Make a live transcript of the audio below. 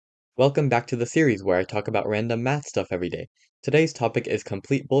Welcome back to the series where I talk about random math stuff every day. Today's topic is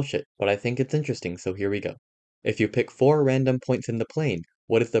complete bullshit, but I think it's interesting, so here we go. If you pick 4 random points in the plane,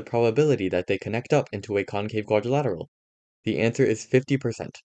 what is the probability that they connect up into a concave quadrilateral? The answer is 50%.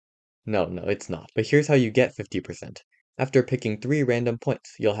 No, it's not, but here's how you get 50%. After picking 3 random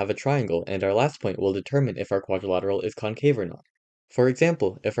points, you'll have a triangle, and our last point will determine if our quadrilateral is concave or not. For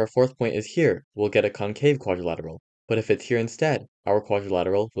example, if our 4th point is here, we'll get a concave quadrilateral, but if it's here instead, our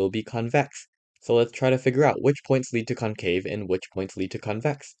quadrilateral will be convex. So let's try to figure out which points lead to concave and which points lead to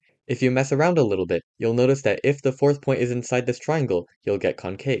convex. If you mess around a little bit, you'll notice that if the 4th point is inside this triangle, you'll get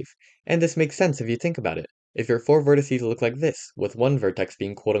concave. And this makes sense if you think about it. If your 4 vertices look like this, with one vertex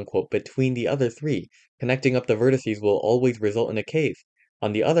being quote-unquote between the other 3, connecting up the vertices will always result in a cave.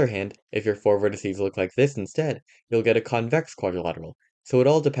 On the other hand, if your 4 vertices look like this instead, you'll get a convex quadrilateral, so it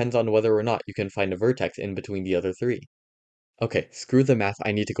all depends on whether or not you can find a vertex in between the other 3. Okay, screw the math,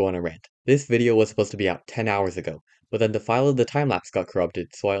 I need to go on a rant. This video was supposed to be out 10 hours ago, but then the file of the time-lapse got corrupted,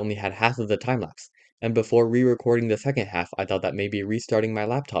 so I only had half of the time-lapse. And before re-recording the second half, I thought that maybe restarting my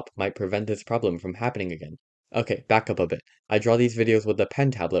laptop might prevent this problem from happening again. Okay, back up a bit. I draw these videos with a pen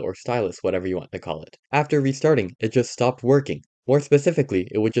tablet or stylus, whatever you want to call it. After restarting, it just stopped working. More specifically,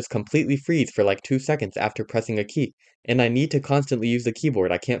 it would just completely freeze for like 2 seconds after pressing a key. And I need to constantly use the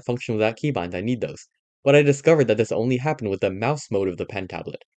keyboard, I can't function without keybinds, I need those. But I discovered that this only happened with the mouse mode of the pen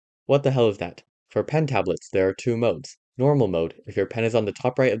tablet. What the hell is that? For pen tablets, there are 2 modes. Normal mode, if your pen is on the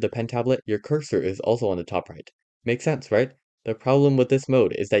top right of the pen tablet, your cursor is also on the top right. Makes sense, right? The problem with this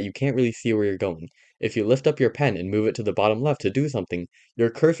mode is that you can't really see where you're going. If you lift up your pen and move it to the bottom left to do something,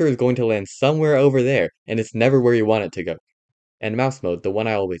 your cursor is going to land somewhere over there, and it's never where you want it to go. And mouse mode, the one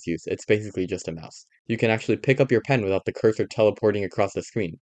I always use, it's basically just a mouse. You can actually pick up your pen without the cursor teleporting across the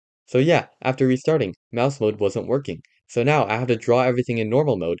screen. So yeah, after restarting, mouse mode wasn't working. So now I have to draw everything in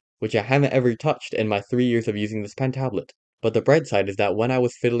normal mode, which I haven't ever touched in my 3 years of using this pen tablet. But the bright side is that when I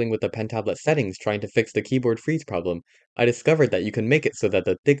was fiddling with the pen tablet settings trying to fix the keyboard freeze problem, I discovered that you can make it so that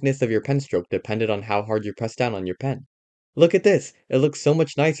the thickness of your pen stroke depended on how hard you press down on your pen. Look at this! It looks so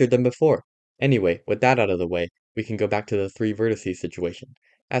much nicer than before! Anyway, with that out of the way, we can go back to the 3 vertices situation.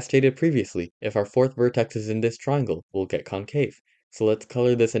 As stated previously, if our 4th vertex is in this triangle, we'll get concave. So let's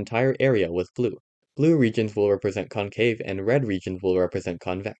color this entire area with blue. Blue regions will represent concave and red regions will represent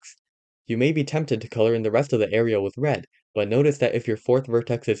convex. You may be tempted to color in the rest of the area with red, but notice that if your 4th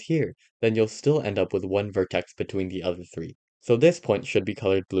vertex is here, then you'll still end up with one vertex between the other 3. So this point should be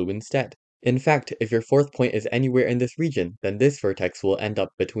colored blue instead. In fact, if your 4th point is anywhere in this region, then this vertex will end up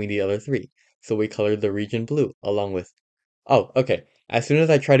between the other 3. So we colored the region blue, along with... Oh, okay. As soon as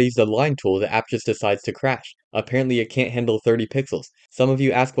I try to use the line tool, the app just decides to crash. Apparently it can't handle 30 pixels. Some of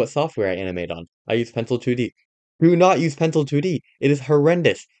you ask what software I animate on. I use Pencil 2D. Do not use Pencil 2D! It is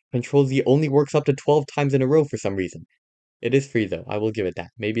horrendous! Control Z only works up to 12 times in a row for some reason. It is free though, I will give it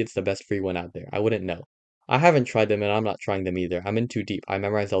that. Maybe it's the best free one out there. I wouldn't know. I haven't tried them and I'm not trying them either. I'm in too deep. I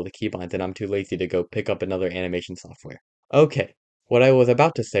memorized all the keybinds and I'm too lazy to go pick up another animation software. Okay. What I was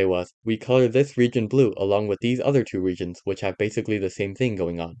about to say was, we color this region blue along with these other 2 regions, which have basically the same thing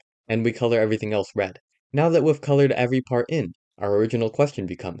going on. And we color everything else red. Now that we've colored every part in, our original question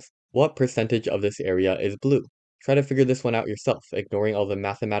becomes, what percentage of this area is blue? Try to figure this one out yourself, ignoring all the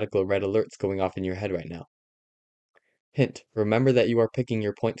mathematical red alerts going off in your head right now. Hint, remember that you are picking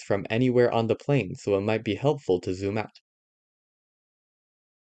your points from anywhere on the plane, so it might be helpful to zoom out.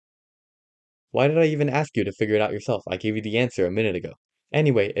 Why did I even ask you to figure it out yourself? I gave you the answer a minute ago.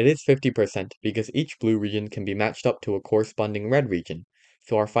 Anyway, it is 50% because each blue region can be matched up to a corresponding red region.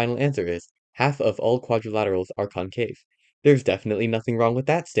 So our final answer is, half of all quadrilaterals are concave. There's definitely nothing wrong with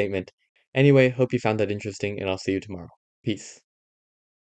that statement. Anyway, hope you found that interesting and I'll see you tomorrow. Peace.